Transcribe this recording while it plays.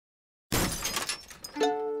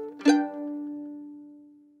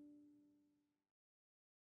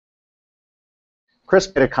Chris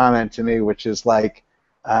made a comment to me, which is like,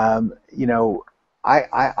 you know,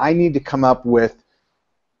 I need to come up with,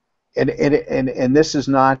 and this is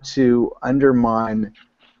not to undermine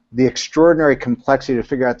the extraordinary complexity to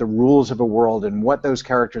figure out the rules of a world and what those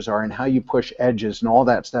characters are and how you push edges and all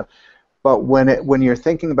that stuff. But when you're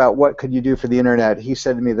thinking about what could you do for the internet, he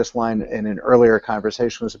said to me this line in an earlier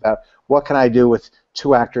conversation was about what can I do with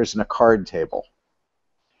 2 actors and a card table.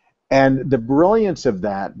 And the brilliance of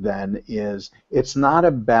that then is it's not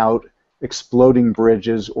about exploding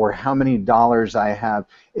bridges or how many dollars I have.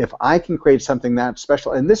 If I can create something that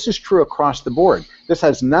special, and this is true across the board, this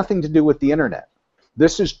has nothing to do with the internet.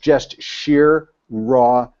 This is just sheer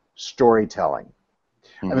raw storytelling.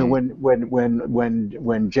 I mean,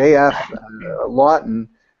 when J.F. Lawton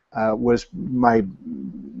was my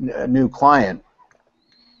new client,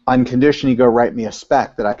 on condition he go write me a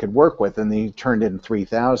spec that I could work with, and he turned in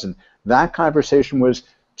 3,000. That conversation was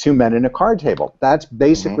 2 men and a card table. That's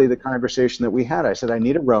basically the conversation that we had. I said, I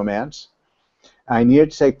need a romance. I need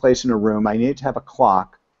it to take place in a room. I need it to have a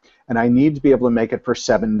clock. And I need to be able to make it for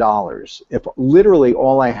 $7. If literally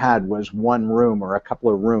all I had was 1 room or a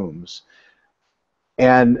couple of rooms,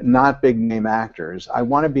 and not big name actors, I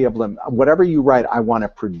want to be able to, whatever you write, I want to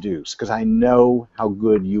produce because I know how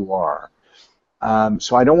good you are.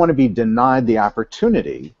 So I don't want to be denied the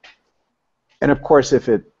opportunity. And of course, if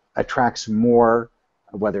it attracts more,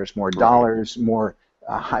 whether it's more dollars, more,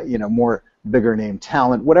 you know, more bigger name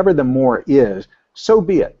talent, whatever the more is, so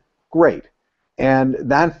be it. Great. And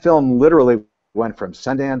that film literally went from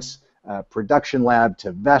Sundance production lab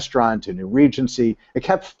to Vestron to New Regency. It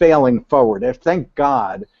kept failing forward. And thank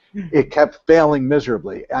God it kept failing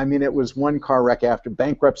miserably. I mean, it was one car wreck after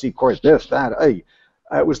bankruptcy court, this, that.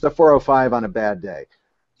 It was the 405 on a bad day.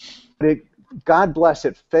 But God bless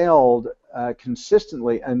it, failed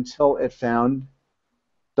consistently until it found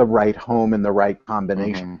the right home and the right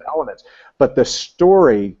combination of elements. But the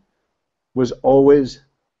story was always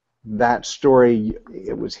that story.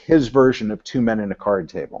 It was his version of 2 men and a card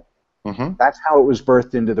table. That's how it was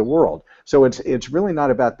birthed into the world. So it's really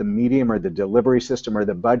not about the medium or the delivery system or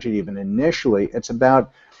the budget even initially. It's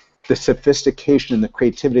about the sophistication and the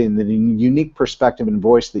creativity and the unique perspective and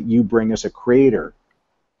voice that you bring as a creator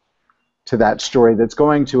to that story that's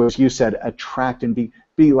going to, as you said, attract and be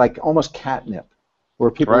like almost catnip,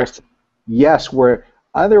 where people will say yes, where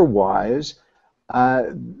otherwise,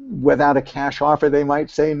 without a cash offer, they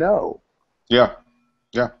might say no. Yeah,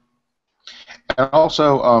 yeah. And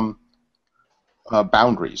also,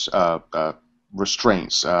 boundaries,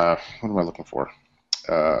 restraints. What am I looking for?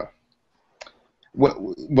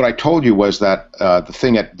 What I told you was that the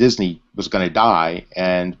thing at Disney was going to die,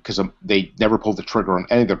 and because they never pulled the trigger on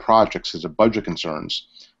any of their projects because of budget concerns.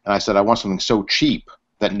 And I said I want something so cheap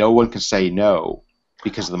that no one can say no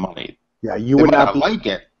because of the money. Yeah, you would not like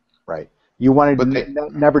it. Right. You wanted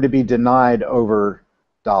never to be denied over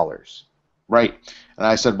dollars. Right. And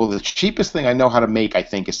I said, well, the cheapest thing I know how to make, I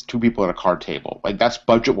think, is 2 people at a card table. Like, that's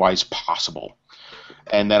budget-wise possible.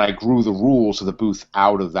 And then I grew the rules of the booth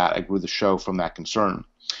out of that. I grew the show from that concern.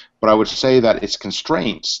 But I would say that it's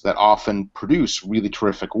constraints that often produce really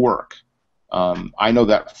terrific work. I know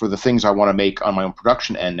that for the things I want to make on my own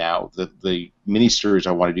production end now, the miniseries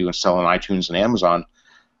I want to do and sell on iTunes and Amazon,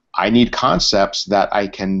 I need concepts that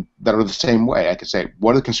are the same way. I can say,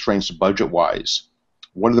 what are the constraints budget-wise?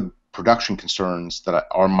 What are the production concerns that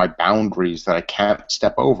are my boundaries that I can't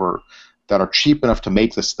step over that are cheap enough to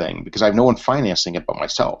make this thing because I have no one financing it but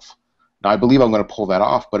myself. Now, I believe I'm going to pull that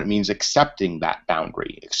off, but it means accepting that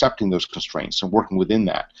boundary, accepting those constraints and working within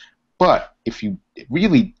that. But if you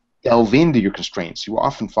really delve into your constraints, you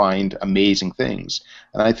often find amazing things.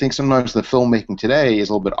 And I think sometimes the filmmaking today is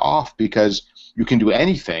a little bit off because you can do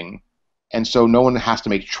anything, and so no one has to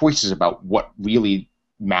make choices about what really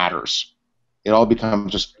matters. It all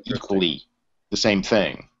becomes just equally the same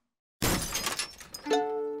thing.